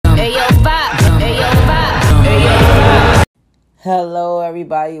Hello,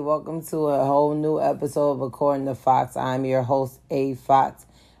 everybody. Welcome to a whole new episode of According to Fox. I'm your host, A. Fox.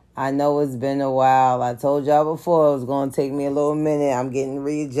 I know it's been a while. I told y'all before it was going to take me a little minute. I'm getting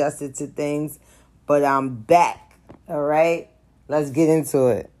readjusted to things, but I'm back. All right? Let's get into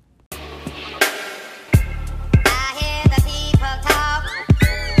it.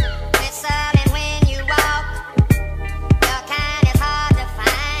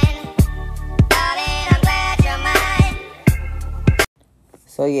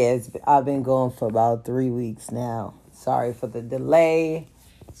 So yeah, I've been going for about 3 weeks now. Sorry for the delay.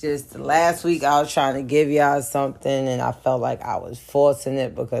 Just last week I was trying to give y'all something and I felt like I was forcing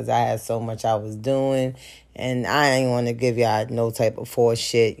it because I had so much I was doing. And I ain't want to give y'all no type of forced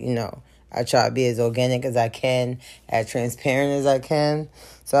shit, you know. I try to be as organic as I can, as transparent as I can.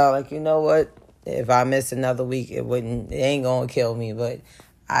 So like, you know what? If I miss another week, it ain't gonna kill me, but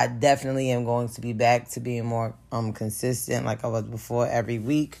I definitely am going to be back to being more consistent like I was before every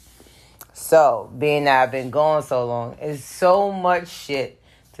week. So, being that I've been gone so long, it's so much shit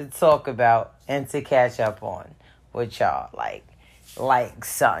to talk about and to catch up on with y'all. Like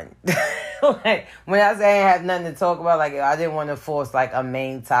son. Like, when I say I have nothing to talk about, like, I didn't want to force, like, a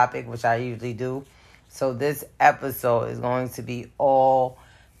main topic, which I usually do. So, this episode is going to be all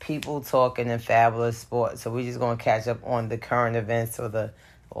people talking in fabulous sports. So, we're just going to catch up on the current events or the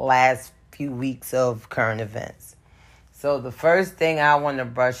last few weeks of current events. So the first thing I want to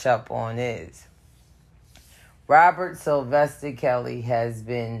brush up on is Robert Sylvester Kelly has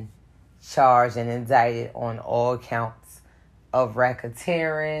been charged and indicted on all counts of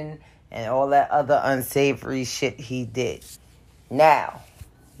racketeering and all that other unsavory shit he did. Now,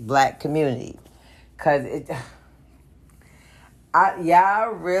 black community, because y'all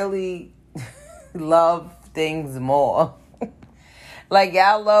really love things more. Like,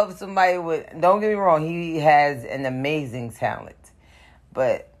 y'all love somebody with... Don't get me wrong, he has an amazing talent.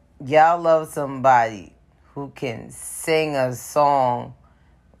 But y'all love somebody who can sing a song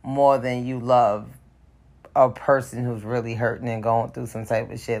more than you love a person who's really hurting and going through some type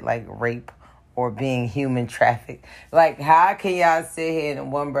of shit like rape or being human trafficked. Like, how can y'all sit here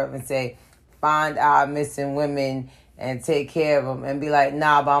in one breath and say, find our missing women and take care of them, and be like,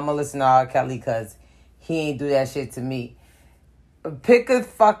 nah, but I'm going to listen to R. Kelly because he ain't do that shit to me. Pick a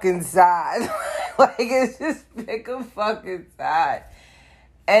fucking side. Like, it's just pick a fucking side.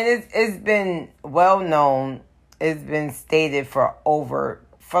 And it's been well known. It's been stated for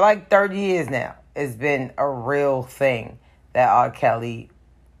like 30 years now. It's been a real thing that R. Kelly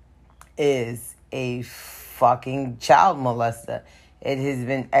is a fucking child molester. It has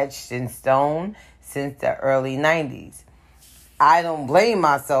been etched in stone since the early 90s. I don't blame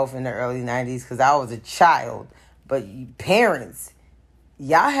myself in the early 90s because I was a child. But parents,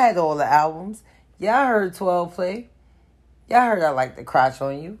 y'all had all the albums. Y'all heard 12 play. Y'all heard I Like the Crotch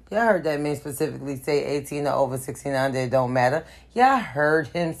on You. Y'all heard that man specifically say 18 or over 16 under, it don't matter. Y'all heard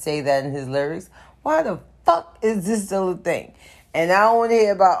him say that in his lyrics. Why the fuck is this still a thing? And I don't want to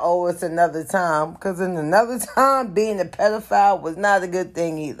hear about, oh, it's another time. Because in another time, being a pedophile was not a good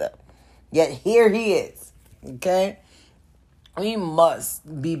thing either. Yet here he is. Okay? We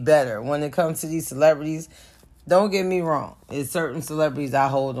must be better when it comes to these celebrities. Don't get me wrong. There's certain celebrities I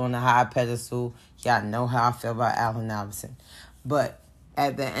hold on a high pedestal. Y'all know how I feel about Allen Iverson. But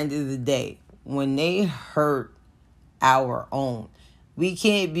at the end of the day, when they hurt our own, we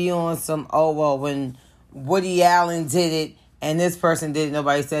can't be on some, oh, well, when Woody Allen did it and this person did it,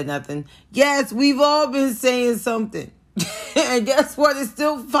 nobody said nothing. Yes, we've all been saying something. And guess what? It's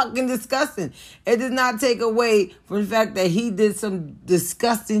still fucking disgusting. It does not take away from the fact that he did some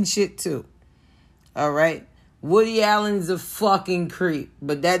disgusting shit too. All right? Woody Allen's a fucking creep.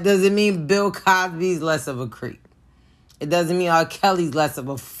 But that doesn't mean Bill Cosby's less of a creep. It doesn't mean R. Kelly's less of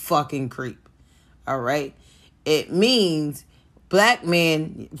a fucking creep. All right? It means black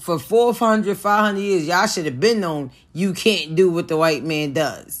men, for 400, 500 years, y'all should have been known you can't do what the white man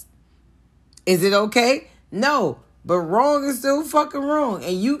does. Is it okay? No. But wrong is still fucking wrong.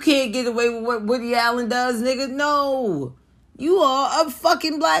 And you can't get away with what Woody Allen does, nigga. No. You are a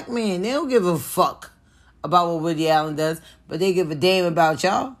fucking black man. They don't give a fuck about what Woody Allen does, but they give a damn about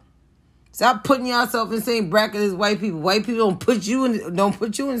y'all. Stop putting yourself in the same bracket as white people. White people don't put you in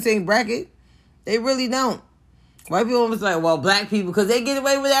the same bracket. They really don't. White people always like, well, black people, because they get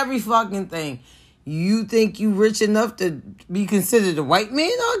away with every fucking thing. You think you rich enough to be considered a white man,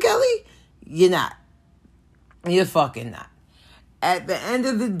 R. Kelly? You're not. You're fucking not. At the end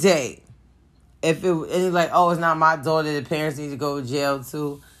of the day, if it's like, oh, it's not my daughter, the parents need to go to jail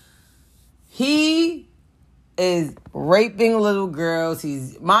too. He is raping little girls.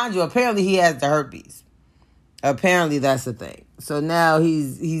 Mind you, apparently he has the herpes. Apparently that's the thing. So now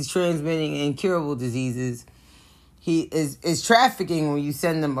he's transmitting incurable diseases. He is trafficking when you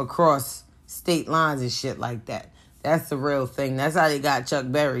send them across state lines and shit like that. That's the real thing. That's how they got Chuck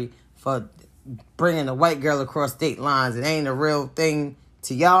Berry for bringing a white girl across state lines. It ain't a real thing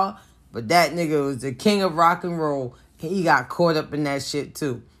to y'all, but that nigga was the king of rock and roll. He got caught up in that shit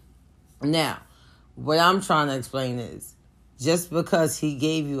too. Now, what I'm trying to explain is, just because he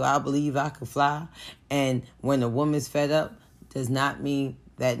gave you I Believe I Could Fly, and when a woman's fed up, does not mean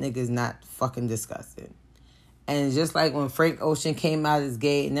that nigga's not fucking disgusting. And just like when Frank Ocean came out as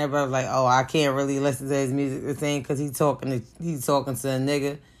gay, and everybody was like, oh, I can't really listen to his music the same because he's talking to a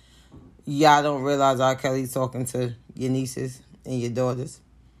nigga. Y'all don't realize R. Kelly's talking to your nieces and your daughters.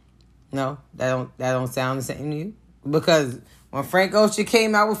 No, that don't sound the same to you. Because when Frank Ocean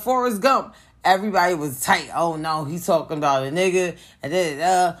came out with Forrest Gump, everybody was tight. Oh no, he's talking about a nigga. And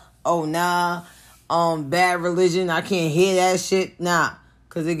then, oh nah, Bad Religion. I can't hear that shit. Nah,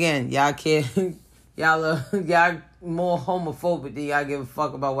 because again, y'all can't. y'all more homophobic than y'all give a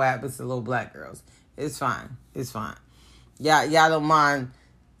fuck about what happens to little black girls. It's fine. Y'all don't mind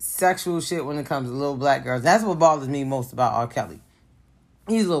sexual shit when it comes to little black girls. That's what bothers me most about R. Kelly.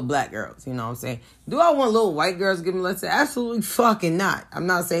 These little black girls, you know what I'm saying? Do I want little white girls to give me lessons? Absolutely fucking not. I'm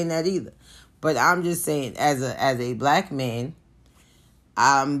not saying that either. But I'm just saying, as a black man,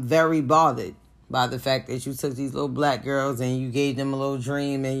 I'm very bothered by the fact that you took these little black girls and you gave them a little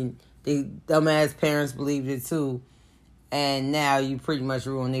dream, and they dumbass parents believed it too. And now you pretty much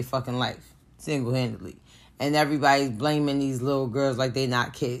ruined their fucking life, single-handedly. And everybody's blaming these little girls like they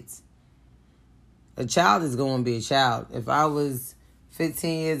not kids. A child is going to be a child. If I was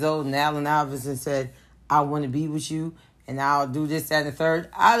 15 years old and Allen Iverson said, I want to be with you and I'll do this, that, and the third,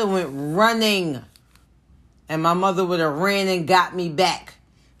 I'd have went running. And my mother would have ran and got me back.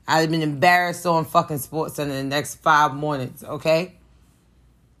 I'd have been embarrassed on fucking SportsCenter the next 5 mornings, okay?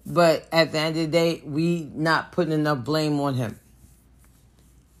 But at the end of the day, we not putting enough blame on him.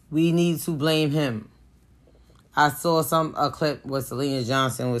 We need to blame him. I saw a clip where Selena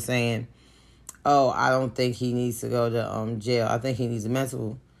Johnson was saying, oh, I don't think he needs to go to jail. I think he needs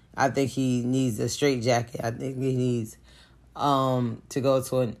I think he needs a straitjacket. I think he needs to go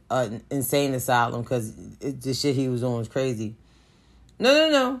to an insane asylum because the shit he was doing was crazy.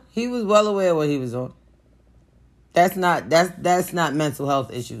 No. He was well aware of what he was doing. That's not mental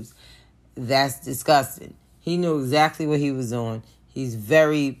health issues. That's disgusting. He knew exactly what he was doing. He was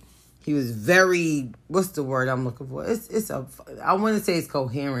very, what's the word I'm looking for? I want to say it's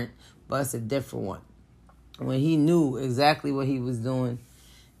coherent, but it's a different one. When he knew exactly what he was doing,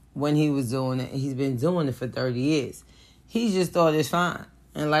 when he was doing it, he's been doing it for 30 years. He just thought it's fine.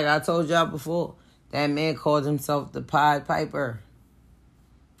 And like I told y'all before, that man called himself the Pied Piper.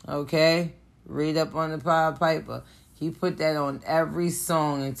 Okay? Read up on the Pied Piper. He put that on every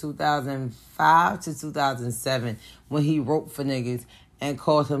song in 2005 to 2007 when he wrote for niggas and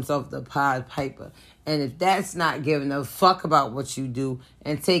called himself the Pied Piper. And if that's not giving a fuck about what you do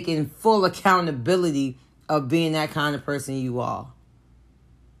and taking full accountability of being that kind of person you are,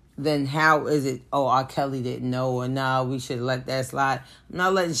 then how is it, oh, R. Kelly didn't know, or nah, we should let that slide? I'm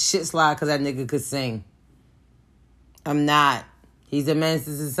not letting shit slide because that nigga could sing. I'm not. He's a menace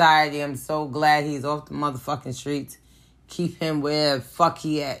to society. I'm so glad he's off the motherfucking streets. Keep him where the fuck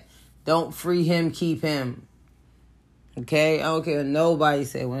he at. Don't free him, keep him. Okay? I don't care what nobody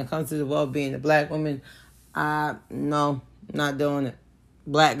say. When it comes to the well-being of black women, no, not doing it.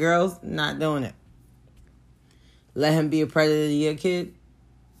 Black girls, not doing it. Let him be a predator to your kid?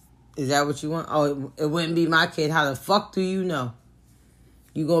 Is that what you want? Oh, it wouldn't be my kid. How the fuck do you know?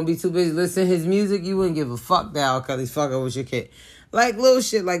 You gonna be too busy listening to his music? You wouldn't give a fuck now because he's fucking with your kid. Like, little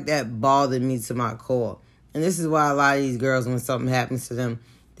shit like that bothered me to my core. And this is why a lot of these girls, when something happens to them,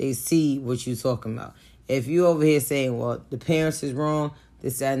 they see what you talking about. If you over here saying, well, the parents is wrong,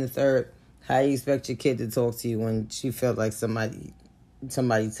 this, that, and the third, how you expect your kid to talk to you when she felt like somebody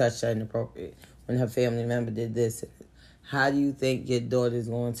touched her inappropriate, when her family member did this? How do you think your daughter's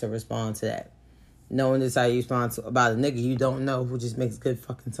going to respond to that? Knowing this how you respond to about a nigga you don't know who just makes good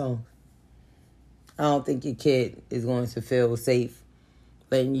fucking songs. I don't think your kid is going to feel safe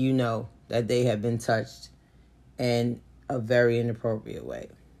letting you know that they have been touched in a very inappropriate way.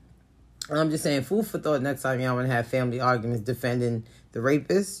 I'm just saying, food for thought next time y'all want to have family arguments defending the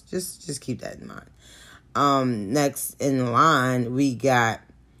rapist. Just keep that in mind. Next in line, we got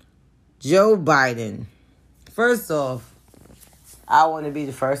Joe Biden. First off, I want to be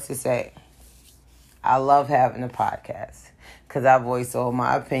the first to say, I love having a podcast because I voice all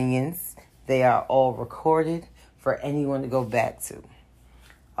my opinions. They are all recorded for anyone to go back to.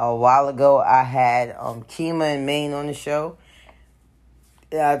 A while ago, I had Kima and Maine on the show,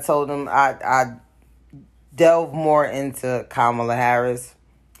 I told him I delve more into Kamala Harris,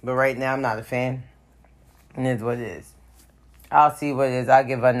 but right now I'm not a fan. And it's what it is. I'll see what it is. I'll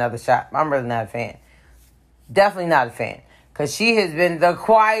give her another shot. I'm really not a fan. Definitely not a fan. Because she has been the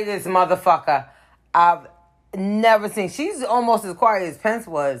quietest motherfucker I've never seen. She's almost as quiet as Pence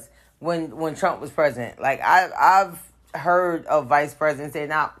was when Trump was president. Like, I've heard of vice presidents. They're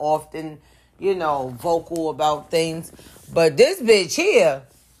not often, vocal about things. But this bitch here,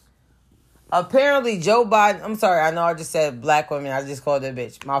 apparently Joe Biden, I'm sorry, I know I just said black women. I just called her a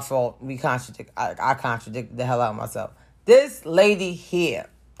bitch. My fault. I contradicted the hell out of myself. This lady here,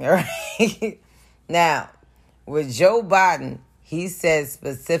 right? Now, with Joe Biden, he said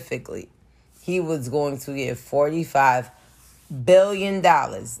specifically he was going to give $45 billion,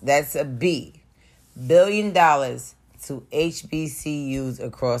 that's a B, billion dollars to HBCUs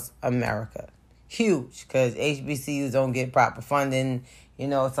across America. Huge, because HBCUs don't get proper funding.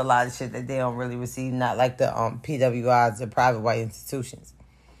 It's a lot of shit that they don't really receive, not like the PWIs, the private white institutions.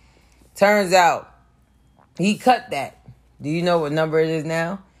 Turns out, he cut that. Do you know what number it is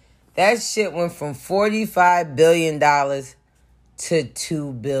now? That shit went from $45 billion to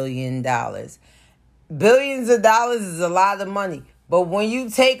 $2 billion. Billions of dollars is a lot of money. But when you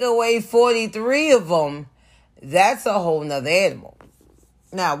take away 43 of them, that's a whole nother animal.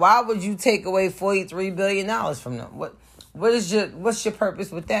 Now, why would you take away $43 billion from them? What's your purpose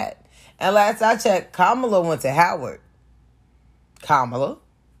with that? And last I checked, Kamala went to Howard. Kamala,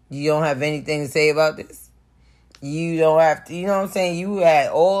 you don't have anything to say about this? You don't have to, you know what I'm saying? You had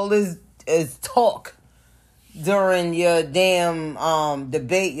all this talk during your damn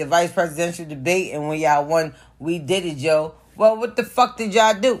debate, your vice presidential debate, and when y'all won, we did it, Joe. Well, what the fuck did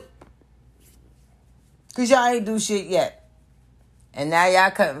y'all do? Because y'all ain't do shit yet. And now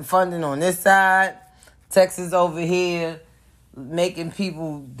y'all cutting funding on this side. Texas over here making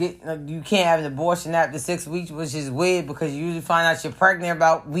people you can't have an abortion after 6 weeks, which is weird because you usually find out you're pregnant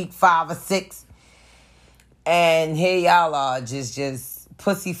about week 5 or 6. And here y'all are just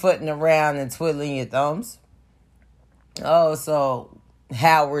pussyfooting around and twiddling your thumbs. Oh, so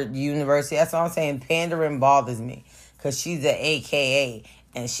Howard University. That's what I'm saying. Pandering bothers me. Because she's an AKA.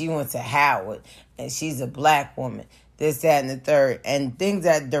 And she went to Howard. And she's a black woman. This, that, and the third. And things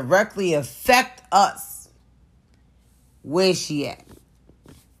that directly affect us. Where's she at?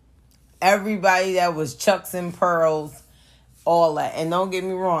 Everybody that was Chucks and Pearls. All that. And don't get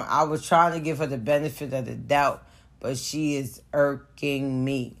me wrong, I was trying to give her the benefit of the doubt, but she is irking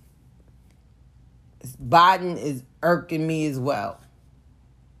me. Biden is irking me as well.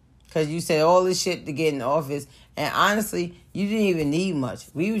 Because you said all this shit to get in office, and honestly, you didn't even need much.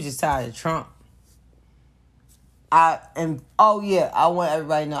 We were just tired of Trump. I want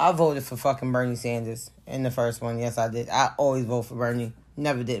everybody to know, I voted for fucking Bernie Sanders in the first one. Yes, I did. I always vote for Bernie.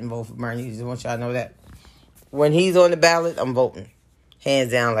 Never didn't vote for Bernie. Just want y'all to know that. When he's on the ballot, I'm voting.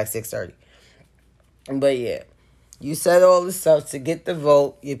 Hands down, like 6:30. But yeah, you said all this stuff to get the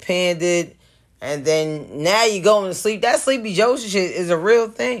vote. You pandered. And then now you going to sleep. That Sleepy Joe shit is a real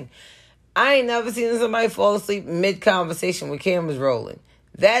thing. I ain't never seen somebody fall asleep mid-conversation with cameras rolling.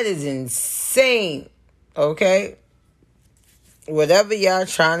 That is insane. Okay? Whatever y'all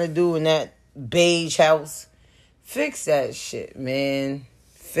trying to do in that beige house, fix that shit, man.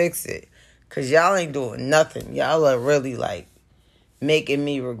 Fix it. Because y'all ain't doing nothing. Y'all are really, making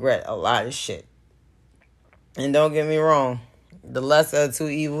me regret a lot of shit. And don't get me wrong. The lesser of two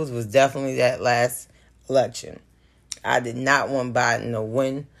evils was definitely that last election. I did not want Biden to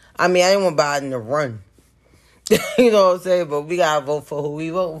win. I didn't want Biden to run. You know what I'm saying? But we got to vote for who we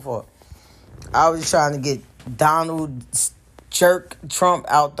voting for. I was trying to get Donald Trump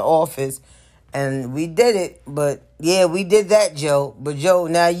out the office. And we did it, but yeah, we did that, Joe. But Joe,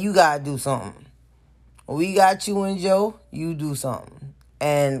 now you gotta do something. We got you and Joe, you do something.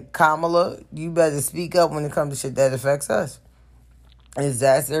 And Kamala, you better speak up when it comes to shit that affects us. It's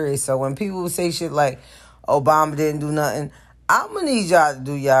that serious. So when people say shit like Obama didn't do nothing, I'm gonna need y'all to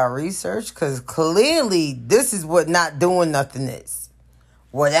do y'all research, because clearly this is what not doing nothing is.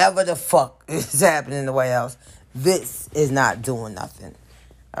 Whatever the fuck is happening in the White House, this is not doing nothing.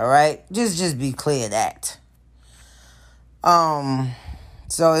 All right, just be clear that. So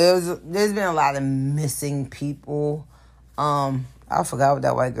there's been a lot of missing people. I forgot what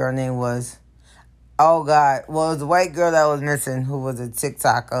that white girl name was. Oh God, well, it was the white girl that was missing who was a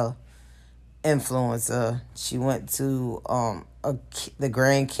TikToker influencer. She went to the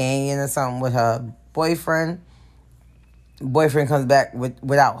Grand Canyon or something with her boyfriend. Boyfriend comes back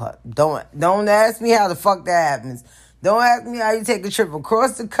without her. Don't ask me how the fuck that happens. Don't ask me how you take a trip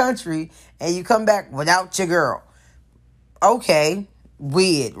across the country and you come back without your girl. Okay,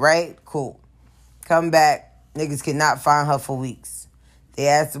 Weird, right? Cool. Come back. Niggas cannot find her for weeks. They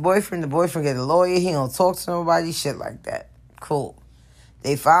asked the boyfriend get a lawyer. He don't talk to nobody. Shit like that. Cool.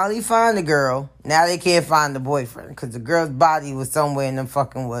 They finally find the girl. Now they can't find the boyfriend because the girl's body was somewhere in them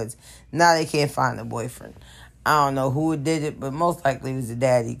fucking woods. Now they can't find the boyfriend. I don't know who did it, but most likely it was the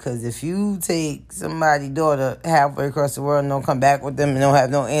daddy. Because if you take somebody's daughter halfway across the world and don't come back with them and don't have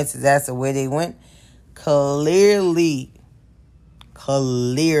no answers as to where they went, clearly,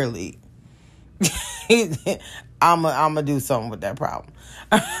 I'ma do something with that problem.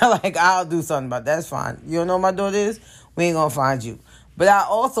 Like, I'll do something about that. That's fine. You don't know who my daughter is? We ain't gonna find you. But I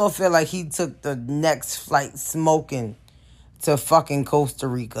also feel like he took the next flight smoking to fucking Costa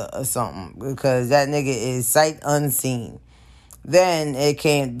Rica or something, because that nigga is sight unseen. Then they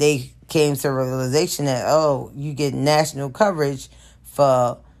came to a realization that, oh, you get national coverage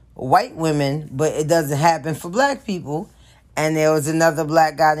for white women, but it doesn't happen for black people. And there was another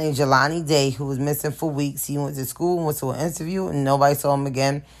black guy named Jelani Day who was missing for weeks. He went to school, went to an interview, and nobody saw him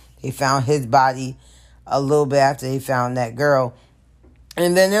again. They found his body a little bit after they found that girl.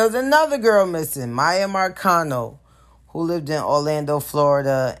 And then there was another girl missing, Maya Marcano, who lived in Orlando,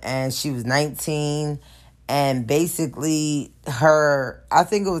 Florida, and she was 19. And basically I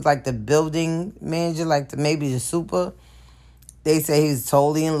think it was like the building manager, like maybe the super. They say he was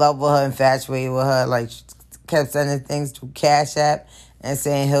totally in love with her, infatuated with her, like kept sending things to Cash App and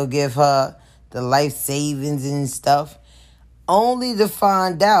saying he'll give her the life savings and stuff. Only to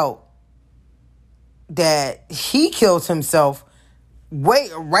find out that he killed himself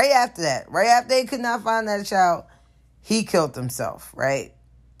right after that. Right after they could not find that child, he killed himself, right?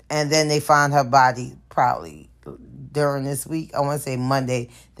 And then they found her body probably during this week. I want to say Monday,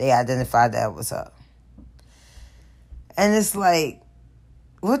 they identified that it was her. And it's like,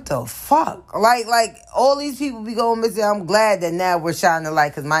 what the fuck? Like all these people be going missing. I'm glad that now we're shining the light,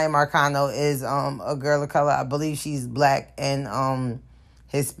 because Maya Marcano is a girl of color. I believe she's black and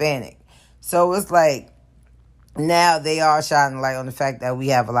Hispanic. So it's like, now they are shining light on the fact that we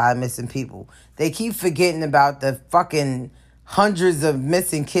have a lot of missing people. They keep forgetting about the fucking hundreds of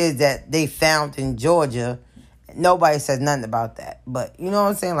missing kids that they found in Georgia. Nobody says nothing about that. But you know what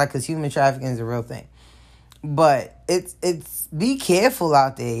I'm saying? Like, because human trafficking is a real thing. But it's be careful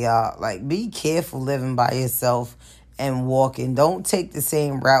out there, y'all. Like, be careful living by yourself and walking. Don't take the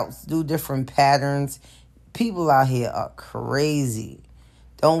same routes. Do different patterns. People out here are crazy.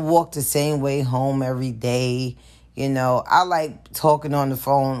 Don't walk the same way home every day. You know, I like talking on the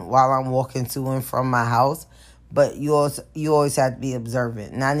phone while I'm walking to and from my house. But you always have to be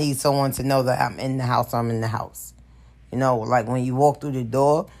observant. And I need someone to know that I'm in the house. I'm in the house. You know, like when you walk through the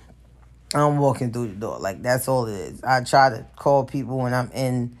door, I'm walking through the door. Like, that's all it is. I try to call people when I'm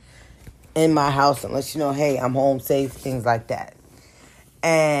in my house and let you know, hey, I'm home safe, things like that.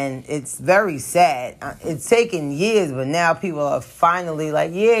 And it's very sad. It's taken years, but now people are finally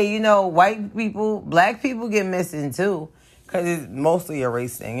like, yeah, you know, white people, black people get missing too. Because it's mostly a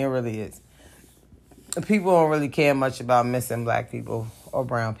race thing. It really is. People don't really care much about missing black people or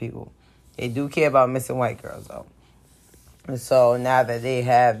brown people. They do care about missing white girls, though. And so now that they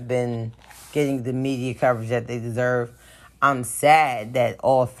have been getting the media coverage that they deserve, I'm sad that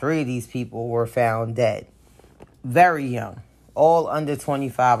all three of these people were found dead. Very young. All under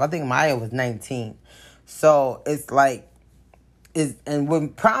 25. I think Maya was 19. So it's like, and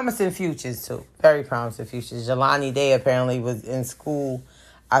with promising futures too. Very promising futures. Jelani Day apparently was in school.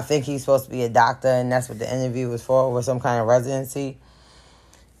 I think he's supposed to be a doctor, and that's what the interview was for, or some kind of residency.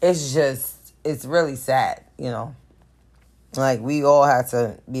 It's really sad, you know. Like, we all have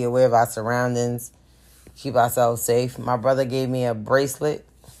to be aware of our surroundings, keep ourselves safe. My brother gave me a bracelet,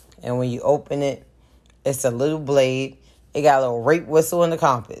 and when you open it, it's a little blade. It got a little rape whistle and a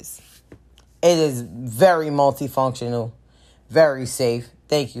compass. It is very multifunctional, very safe.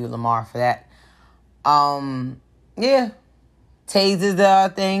 Thank you, Lamar, for that. Yeah. Tasers are a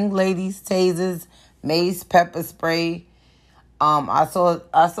thing, ladies. Tasers, mace, pepper spray. I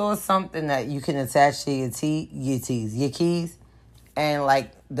saw something that you can attach to your keys, and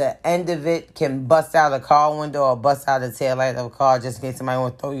like the end of it can bust out a car window or bust out the taillight of a car, just in case somebody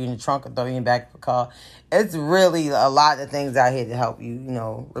want to throw you in the trunk or throw you in the back of a car. It's really a lot of things out here to help you, you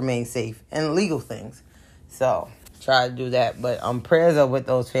know, remain safe, and legal things. So try to do that. But prayers are with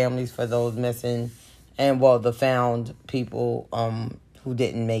those families for those missing, and the found people who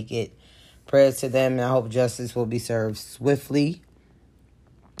didn't make it. Prayers to them, and I hope justice will be served swiftly.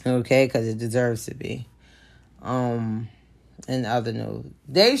 Okay, because it deserves to be. In other news,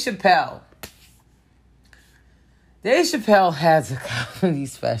 Dave Chappelle has a comedy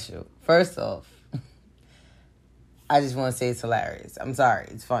special. First off, I just want to say it's hilarious. I'm sorry.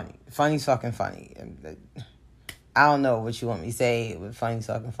 It's funny. Funny's fucking funny. I don't know what you want me to say, but funny's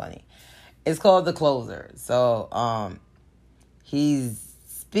fucking funny. It's called The Closer. So, he's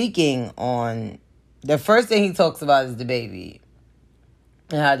speaking on... The first thing he talks about is the baby.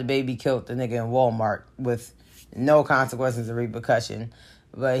 And how the baby killed the nigga in Walmart with no consequences or repercussion.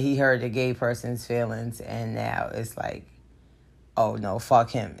 But he hurt a gay person's feelings, and now it's like, oh no, fuck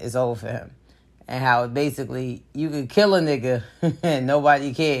him. It's over for him. And how basically you could kill a nigga and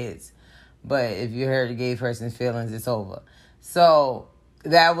nobody cares. But if you hurt a gay person's feelings, it's over. So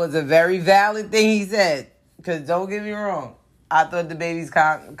that was a very valid thing he said. Because don't get me wrong. I thought the baby's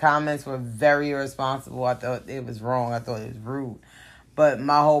comments were very irresponsible. I thought it was wrong. I thought it was rude. But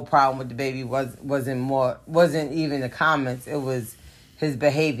my whole problem with the baby wasn't even the comments. It was his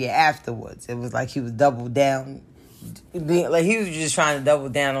behavior afterwards. It was like he was double down. Like he was just trying to double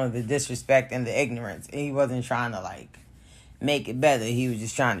down on the disrespect and the ignorance. And he wasn't trying to like make it better. He was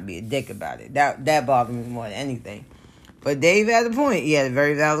just trying to be a dick about it. That bothered me more than anything. But Dave had a point. He had a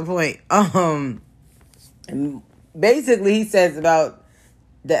very valid point. Basically he says about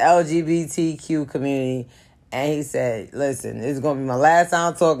the LGBTQ community, and he said, listen, this is going to be my last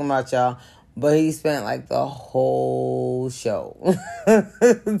time talking about y'all. But he spent like the whole show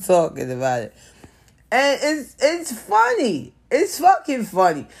talking about it. And it's funny. It's fucking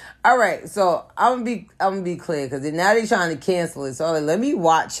funny. All right, so I'm gonna be clear, because now they're trying to cancel it. So let me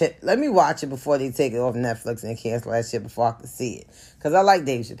watch it. Let me watch it before they take it off Netflix and cancel that shit before I can see it. Because I like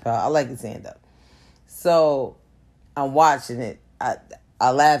Dave Chappelle. I like his stand-up. So I'm watching it. I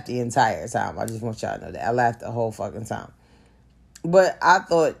laughed the entire time. I just want y'all to know that. I laughed the whole fucking time. But I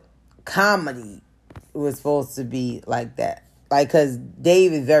thought comedy was supposed to be like that. Like, because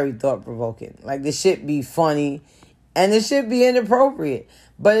Dave is very thought-provoking. Like, the shit be funny, and the shit be inappropriate.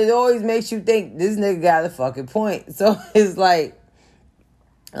 But it always makes you think, this nigga got a fucking point. So, it's like,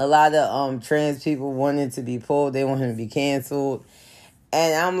 a lot of trans people wanted to be pulled. They want him to be canceled.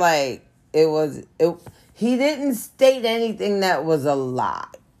 And I'm like, he didn't state anything that was a lie.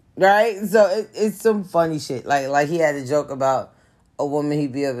 Right? So, it's some funny shit. Like, he had a joke about a woman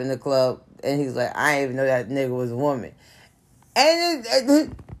he'd be up in the club, and he's like, I didn't even know that nigga was a woman. And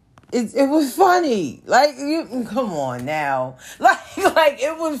it was funny. Like, come on now. Like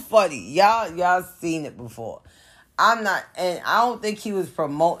it was funny. Y'all seen it before. And I don't think he was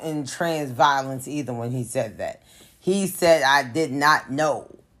promoting trans violence either when he said that. He said, I did not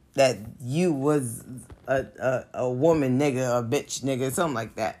know that you was a woman nigga, a bitch nigga, something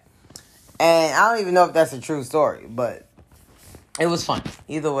like that. And I don't even know if that's a true story, but it was funny.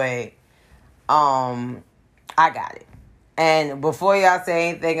 Either way, I got it. And before y'all say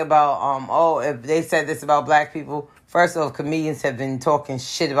anything about, if they said this about black people, first off, comedians have been talking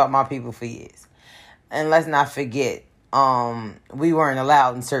shit about my people for years. And let's not forget, we weren't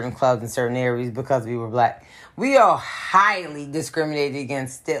allowed in certain clubs in certain areas because we were black. We are highly discriminated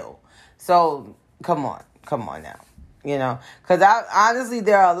against still. So, come on now. You know? Because honestly,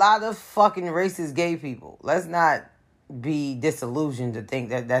 there are a lot of fucking racist gay people. Let's not be disillusioned to think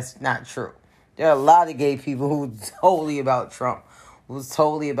that that's not true. There are a lot of gay people who's totally about Trump, who's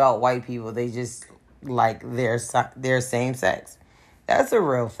totally about white people. They just like their same sex. That's a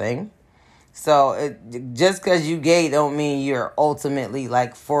real thing. So just because you gay don't mean you're ultimately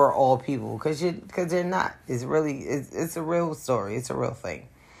like for all people, because they're not. It's a real story. It's a real thing.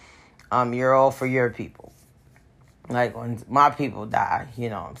 You're all for your people. Like when my people die, you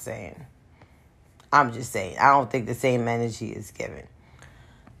know what I'm saying. I'm just saying. I don't think the same energy is given.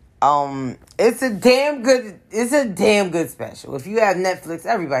 It's a damn good special. If you have Netflix,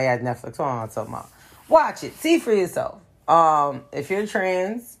 everybody has Netflix. What am I talking about? Watch it. See for yourself. If you're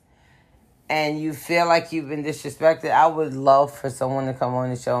trans and you feel like you've been disrespected, I would love for someone to come on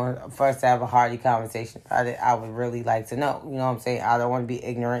the show and for us to have a hearty conversation about it. I would really like to know. You know what I'm saying? I don't want to be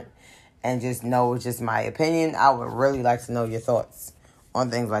ignorant and just know it's just my opinion. I would really like to know your thoughts on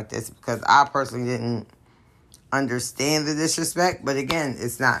things like this, because I personally didn't understand the disrespect, but again,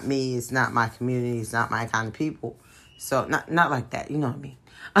 it's not me, it's not my community, it's not my kind of people, so not like that, you know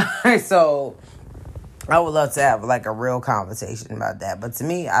what I mean. So I would love to have like a real conversation about that, but to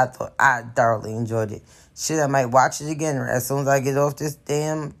me, I thoroughly enjoyed it. Shit, I might watch it again as soon as I get off this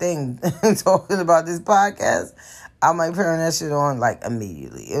damn thing talking about this podcast. I might turn that shit on like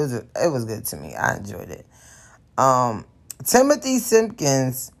immediately. It was good to me. I enjoyed it. Timothy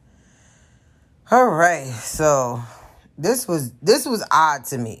Simpkins. All right, so this was odd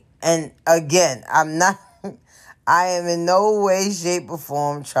to me. And again, I am in no way, shape, or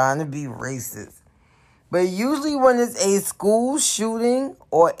form trying to be racist. But usually when it's a school shooting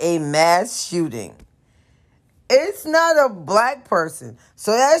or a mass shooting, It's not a black person.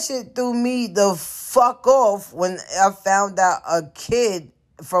 So that shit threw me the fuck off when I found out a kid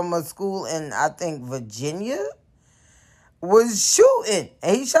from a school in, I think, Virginia was shooting.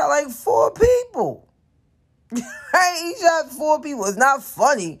 And he shot like 4 people. Right? He shot 4 people. It's not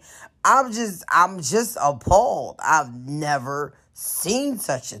funny. I'm just appalled. I've never seen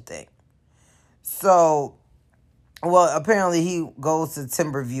such a thing. So, well, apparently he goes to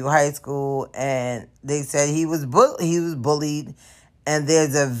Timberview High School, and they said he was bullied, and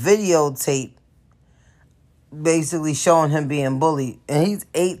there's a videotape basically showing him being bullied. And he's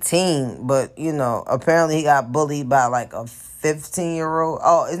 18, but, apparently he got bullied by like a 15-year-old.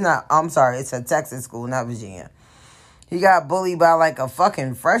 Oh, it's a Texas school, not Virginia. He got bullied by like a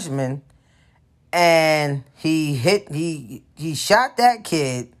fucking freshman, and he shot that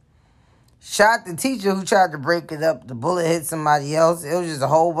kid, shot the teacher who tried to break it up. The bullet hit somebody else. It was just a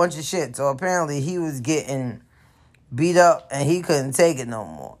whole bunch of shit. So apparently he was getting beat up and he couldn't take it no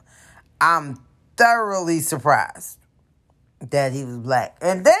more. I'm thoroughly surprised that he was black.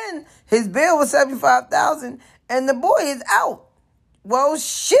 And then his bail was $75,000 and the boy is out. Well,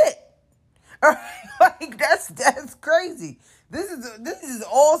 shit. Like that's crazy. This is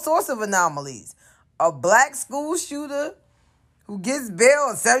all sorts of anomalies. A black school shooter who gets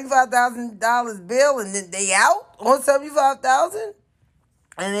bail, a $75,000 bail, and then they out on $75,000.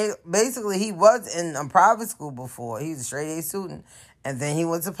 And he was in a private school before. He was a straight A student, and then he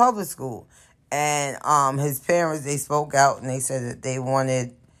went to public school. And his parents, they spoke out and they said that they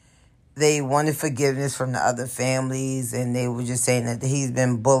wanted forgiveness from the other families, and they were just saying that he's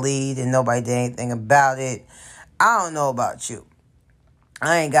been bullied and nobody did anything about it. I don't know about you.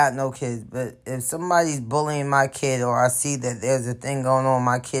 I ain't got no kids, but if somebody's bullying my kid or I see that there's a thing going on with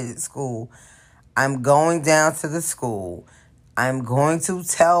my kid at school, I'm going down to the school. I'm going to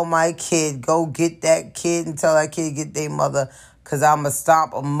tell my kid, go get that kid and tell that kid to get their mother, because I'm going to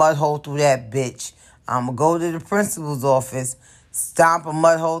stomp a mud hole through that bitch. I'm going to go to the principal's office, stomp a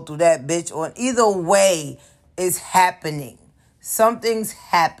mud hole through that bitch. Or either way, it's happening. Something's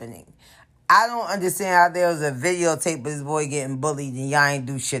happening. I don't understand how there was a videotape of this boy getting bullied and y'all ain't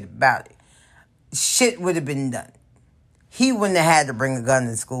do shit about it. Shit would have been done. He wouldn't have had to bring a gun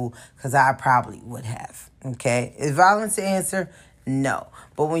to school, because I probably would have. Okay? Is violence the answer? No.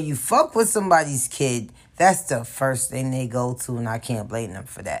 But when you fuck with somebody's kid, that's the first thing they go to, and I can't blame them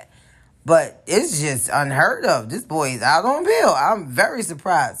for that. But it's just unheard of. This boy is out on bail. I'm very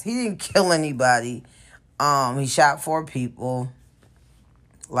surprised. He didn't kill anybody. He shot 4 people.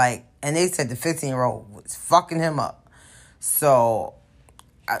 And they said the 15-year-old was fucking him up. So,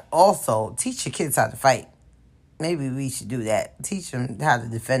 also, teach your kids how to fight. Maybe we should do that. Teach them how to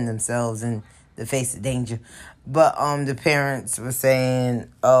defend themselves in the face of danger. But the parents were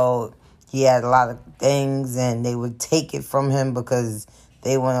saying, he had a lot of things and they would take it from him because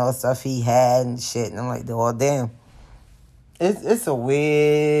they want all the stuff he had and shit. And I'm like, oh, damn. It's a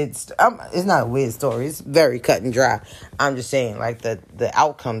weird... it's not a weird story. It's very cut and dry. I'm just saying, the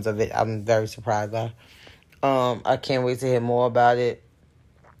outcomes of it, I'm very surprised by. I can't wait to hear more about it.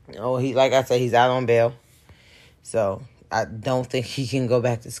 Like I said, he's out on bail. So, I don't think he can go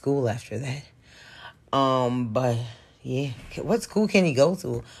back to school after that. But, yeah. What school can he go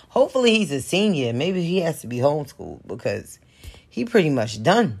to? Hopefully he's a senior. Maybe he has to be homeschooled, because he pretty much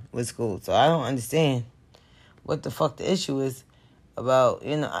done with school. So, I don't understand what the fuck the issue is about.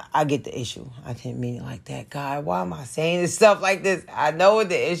 I get the issue. I didn't mean it like that. God, why am I saying this stuff like this? I know what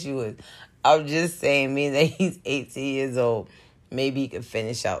the issue is. I'm just saying, that he's 18 years old. Maybe he could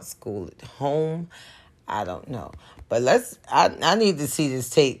finish out school at home. I don't know. But I need to see this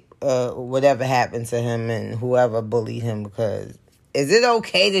tape, whatever happened to him and whoever bullied him, because is it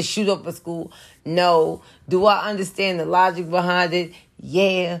okay to shoot up a school? No. Do I understand the logic behind it?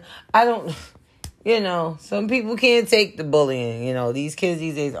 Yeah. I don't... some people can't take the bullying. These kids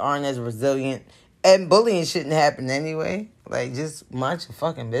these days aren't as resilient. And bullying shouldn't happen anyway. Just mind your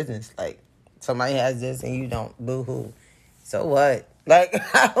fucking business. Somebody has this and you don't. Boo-hoo. So what?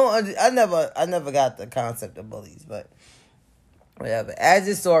 I never got the concept of bullies, but whatever. As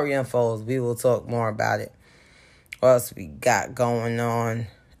the story unfolds, we will talk more about it. What else we got going on?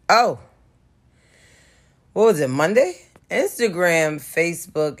 Oh. What was it, Monday? Instagram,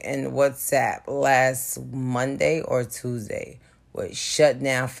 Facebook, and WhatsApp last Monday or Tuesday was shut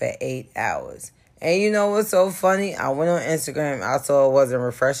down for 8 hours. And you know what's so funny? I went on Instagram. I saw it wasn't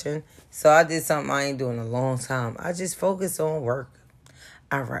refreshing. So I did something I ain't doing in a long time. I just focused on work.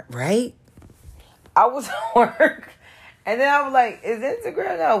 Right? I was at work. And then I was like, is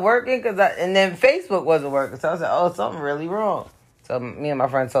Instagram not working? And then Facebook wasn't working. So I was like, something really wrong. So me and my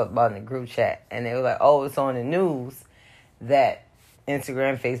friends talked about it in the group chat. And they were like, oh, it's on the news that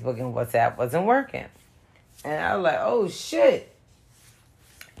Instagram, Facebook, and WhatsApp wasn't working. And I was like, oh, shit.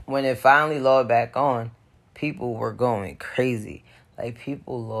 When it finally logged back on, people were going crazy. Like,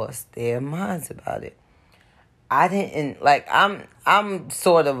 people lost their minds about it. I didn't, like, I'm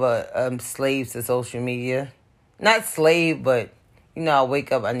sort of a slave to social media. Not slave, but, you know, I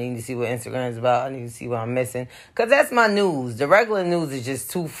wake up, I need to see what Instagram is about. I need to see what I'm missing. Because that's my news. The regular news is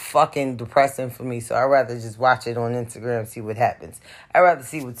just too fucking depressing for me. So I'd rather just watch it on Instagram and see what happens. I'd rather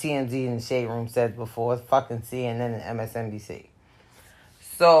see what TMZ in the Shade Room said before fucking CNN and MSNBC.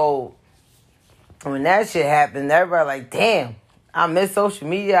 So when that shit happened, everybody like, damn, I miss social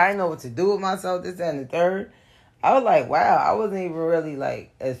media. I didn't know what to do with myself, this, that, and the third. I was like, wow, I wasn't even really,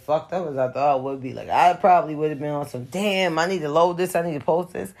 like, as fucked up as I thought I would be. Like, I probably would have been on some, damn, I need to load this, I need to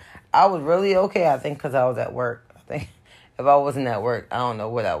post this. I was really okay, I think, because I was at work. I think if I wasn't at work, I don't know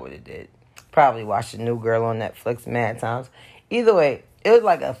what I would have did. Probably watched The New Girl on Netflix mad times. Either way, it was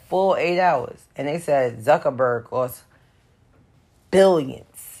like a full 8 hours. And they said Zuckerberg lost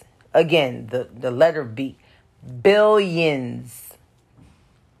billions. Again, the letter B. Billions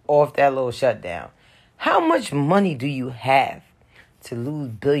off that little shutdown. How much money do you have to lose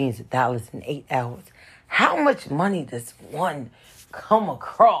billions of dollars in 8 hours? How much money does one come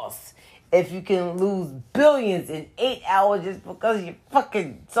across if you can lose billions in 8 hours just because your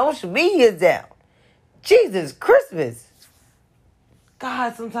fucking social media is down? Jesus Christmas.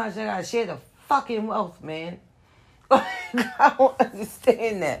 God, sometimes you gotta share the fucking wealth, man. I don't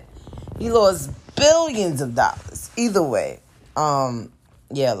understand that. He lost billions of dollars. Either way,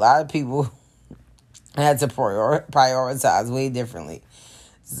 yeah, a lot of people had to prioritize way differently.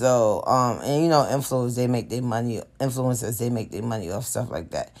 So, and you know, influencers, they make their money off stuff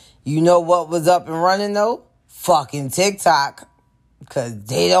like that. You know what was up and running though? Fucking TikTok. Cause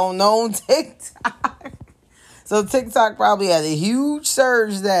they don't know TikTok. So TikTok probably had a huge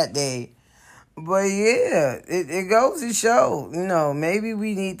surge that day. But yeah, it goes to show, you know, maybe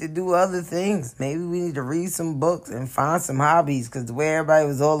we need to do other things. Maybe we need to read some books and find some hobbies. Because the way everybody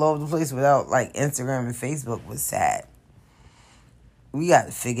was all over the place without, like, Instagram and Facebook was sad. We got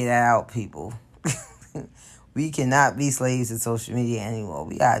to figure that out, people. We cannot be slaves to social media anymore.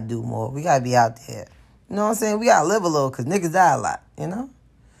 We got to do more. We got to be out there. You know what I'm saying? We got to live a little because niggas die a lot, you know?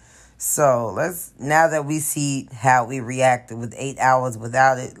 So now that we see how we reacted with 8 hours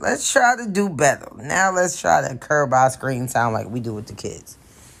without it, let's try to do better. Now let's try to curb our screen time like we do with the kids.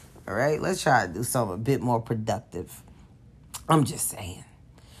 All right? Let's try to do something a bit more productive. I'm just saying.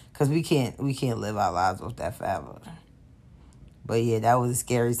 Because we can't live our lives with that forever. But yeah, that was a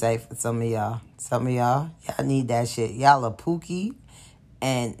scary sight for some of y'all. Y'all need that shit. Y'all are Pookie.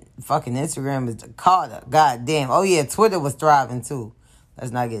 And fucking Instagram is the Carter. God damn. Oh yeah, Twitter was thriving too.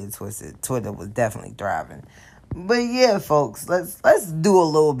 Let's not get it twisted. Twitter was definitely thriving. But yeah, folks, let's do a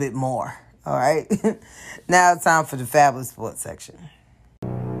little bit more. All right? Now it's time for the Fabulous Sports section.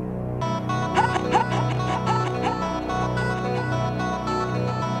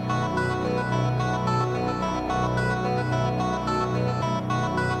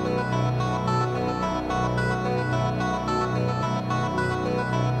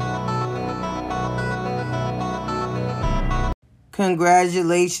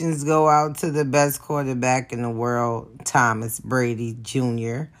 Congratulations go out to the best quarterback in the world, Thomas Brady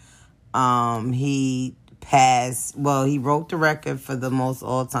Jr. He broke the record for the most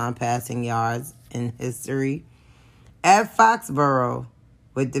all-time passing yards in history at Foxborough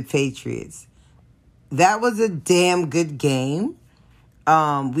with the Patriots. That was a damn good game.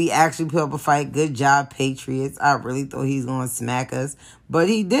 We actually put up a fight. Good job, Patriots. I really thought he was going to smack us, but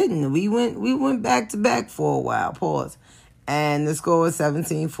he didn't. We went back-to-back for a while. Pause. And the score was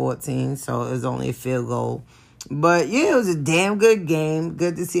 17-14, so it was only a field goal. But, yeah, it was a damn good game.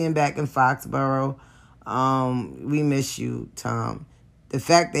 Good to see him back in Foxborough. We miss you, Tom. The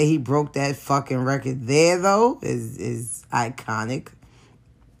fact that he broke that fucking record there, though, is iconic.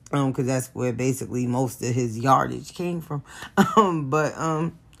 Because that's where basically most of his yardage came from. But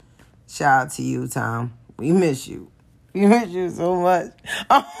shout out to you, Tom. We miss you. We miss you so much.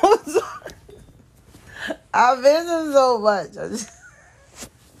 I'm sorry. I miss him so much.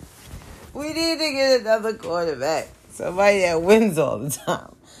 We need to get another quarterback. Somebody that wins all the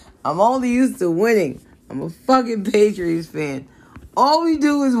time. I'm only used to winning. I'm a fucking Patriots fan. All we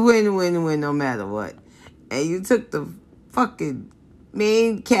do is win, no matter what. And you took the fucking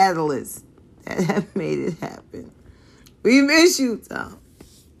main catalyst that made it happen. We miss you, Tom.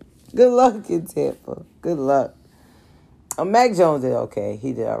 Good luck in Tampa. Good luck. Mac Jones did okay.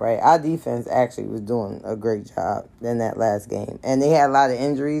 He did all right. Our defense actually was doing a great job in that last game. And they had a lot of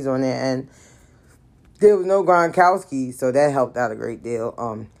injuries on their end. There was no Gronkowski, so that helped out a great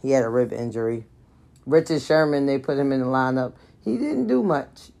deal. He had a rib injury. Richard Sherman, they put him in the lineup. He didn't do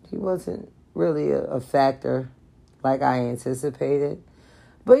much. He wasn't really a factor like I anticipated.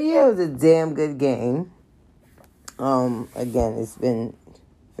 But yeah, it was a damn good game. Again, it's been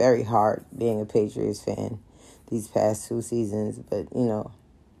very hard being a Patriots fan these past 2 seasons, but sometimes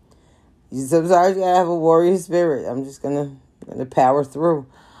you gotta have a warrior spirit. I'm just gonna power through.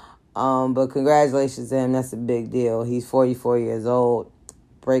 But congratulations to him. That's a big deal. He's 44 years old,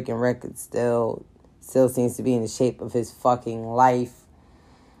 breaking records still seems to be in the shape of his fucking life.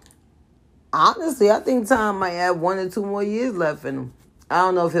 Honestly, I think Tom might have 1 or 2 more years left in him. I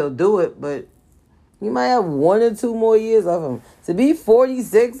don't know if he'll do it, but he might have 1 or 2 more years left in him. To be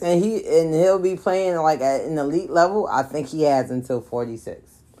 46 and he'll be playing like at an elite level, I think he has until 46.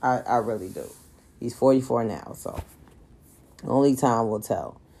 I really do. He's 44 now, so only time will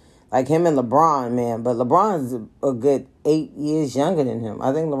tell. Like him and LeBron, man, but LeBron's a good 8 years younger than him.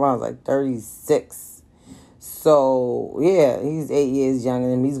 I think LeBron's like 36. So, yeah, he's 8 years younger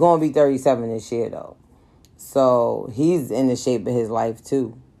than him. He's going to be 37 this year, though. So, he's in the shape of his life,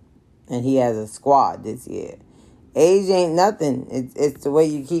 too. And he has a squad this year. Age ain't nothing. It's the way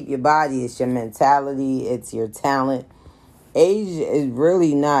you keep your body. It's your mentality. It's your talent. Age is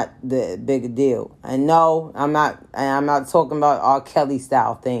really not the big deal. And no, I'm not talking about R. Kelly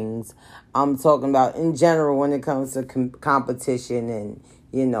style things. I'm talking about in general when it comes to competition and,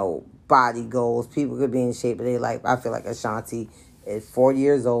 body goals. People could be in shape of their life. I feel like Ashanti is 40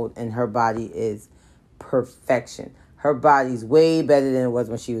 years old and her body is perfection. Her body's way better than it was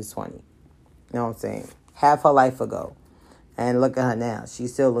when she was 20. You know what I'm saying? Half her life ago. And look at her now. She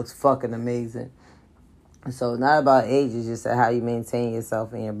still looks fucking amazing. So it's not about age. It's just how you maintain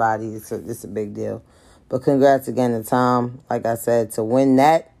yourself and your body. It's a big deal. But congrats again to Tom. Like I said, to win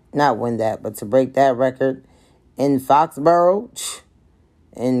that, not win that, but to break that record in Foxborough,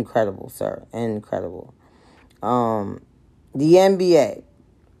 incredible, sir. Incredible. The NBA.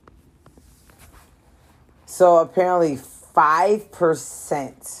 So apparently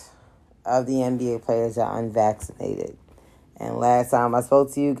 5% of the NBA players are unvaccinated. And last time I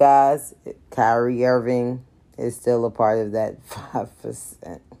spoke to you guys, Kyrie Irving is still a part of that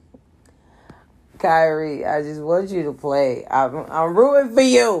 5%. Kyrie, I just want you to play. I'm rooting for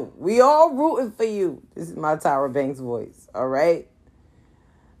you. We all rooting for you. This is my Tyra Banks voice, all right?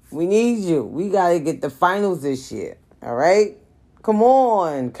 We need you. We got to get the finals this year, all right? Come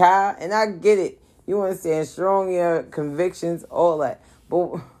on, Kai. And I get it. You want to stand strong in your convictions, all that.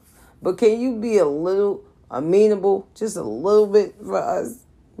 But can you be a little amenable, just a little bit for us?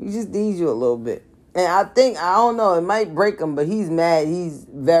 We just need you a little bit. And I don't know, it might break him, but he's mad. He has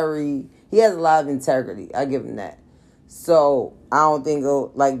a lot of integrity. I give him that. So I don't think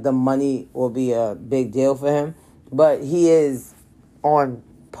the money will be a big deal for him. But he is on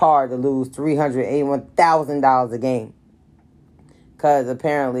par to lose $381,000 a game. Because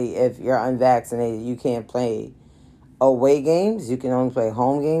apparently if you're unvaccinated, you can't play away games. You can only play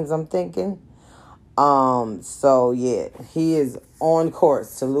home games, I'm thinking. So yeah, he is on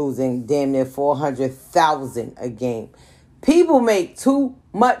course to losing damn near $400,000 a game. People make too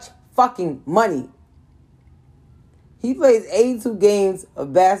much fucking money. He plays 82 games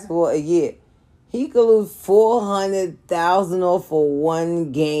of basketball a year. He could lose $400,000 off for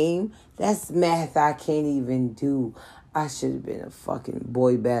one game. That's math I can't even do. I should have been a fucking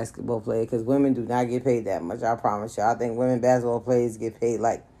boy basketball player because women do not get paid that much. I promise you. I think women basketball players get paid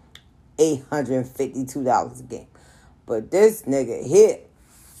like $852 a game. But this nigga here,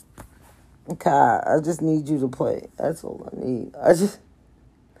 God, I just need you to play. That's all I need.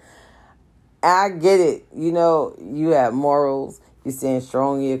 I get it. You have morals. You stand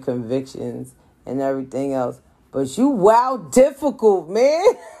strong in your convictions and everything else. But you difficult, man.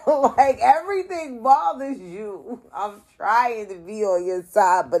 Like, everything bothers you. I'm trying to be on your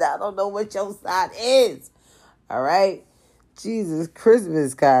side, but I don't know what your side is. All right? Jesus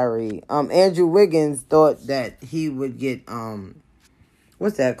Christmas, Kyrie. Andrew Wiggins thought that he would get,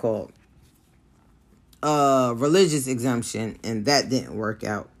 what's that called? Religious exemption, and that didn't work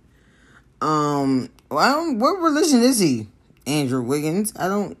out. What religion is he? Andrew Wiggins? I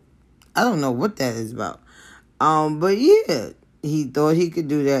don't know what that is about. But yeah, he thought he could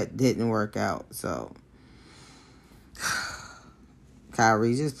do that, didn't work out, so.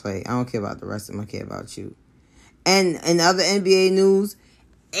 Kyrie, just play. I don't care about the rest of them, I care about you. And in other NBA news,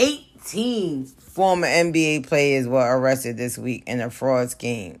 18 former NBA players were arrested this week in a fraud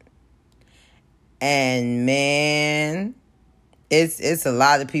scheme. And man, It's a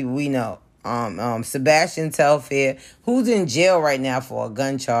lot of people we know. Sebastian Telfair, who's in jail right now for a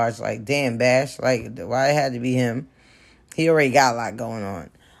gun charge. Like, damn, Bash. Like, why it had to be him? He already got a lot going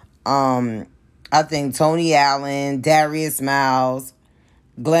on. I think Tony Allen, Darius Miles,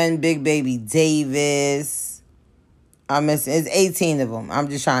 Glenn Big Baby Davis. It's 18 of them. I'm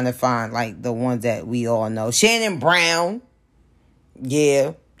just trying to find, like, the ones that we all know. Shannon Brown.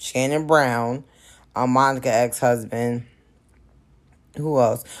 Yeah, Shannon Brown. Monica ex-husband. Who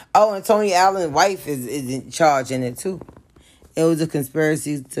else? Oh, and Tony Allen's wife is in charge in it, too. It was a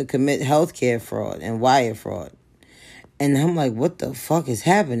conspiracy to commit healthcare fraud and wire fraud. And I'm like, what the fuck is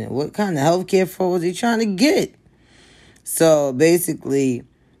happening? What kind of healthcare fraud was he trying to get? So, basically,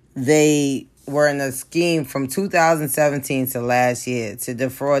 they were in a scheme from 2017 to last year to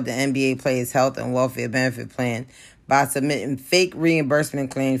defraud the NBA players' health and welfare benefit plan by submitting fake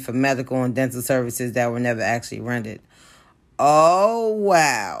reimbursement claims for medical and dental services that were never actually rendered. Oh,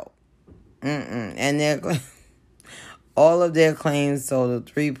 wow. And all of their claims totaled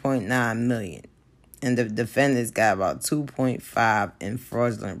 $3.9 million. And the defendants got about $2.5 in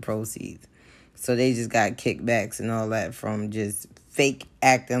fraudulent proceeds. So they just got kickbacks and all that from just fake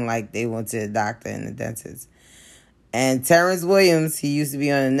acting like they went to the doctor and the dentist. And Terrence Williams, he used to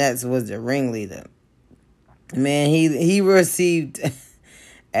be on the Nets, was the ringleader. Man, he received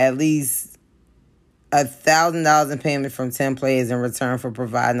at least $1,000 in payment from 10 players in return for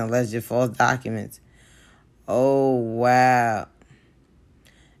providing alleged false documents. Oh, wow.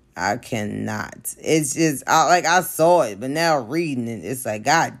 I cannot. It's just, I saw it, but now reading it, it's like,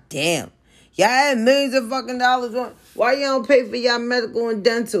 God damn. Y'all had millions of fucking dollars on. Why y'all don't pay for y'all medical and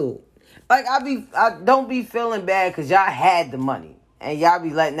dental? Like, I don't be feeling bad because y'all had the money. And y'all be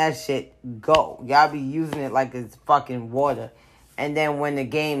letting that shit go. Y'all be using it like it's fucking water. And then when the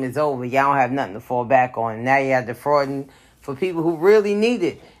game is over, y'all don't have nothing to fall back on. Now y'all defrauding for people who really need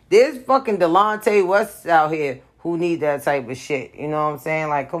it. There's fucking Delonte West out here who need that type of shit. You know what I'm saying?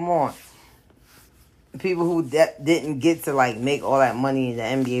 Like, come on. People who didn't get to, like, make all that money in the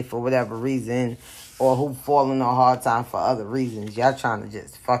NBA for whatever reason, or who fall in a hard time for other reasons. Y'all trying to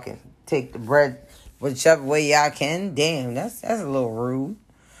just fucking take the bread whichever way y'all can. Damn, that's a little rude.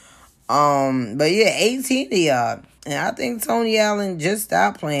 But yeah, 18 of y'all. And I think Tony Allen just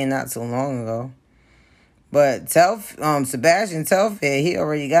stopped playing not so long ago. But Sebastian Telfair, he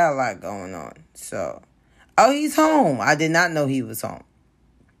already got a lot going on. So, he's home. I did not know he was home.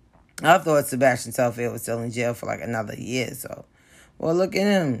 I thought Sebastian Telfair was still in jail for like another year. So, well, look at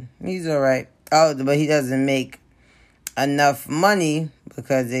him. He's all right. Oh, but he doesn't make enough money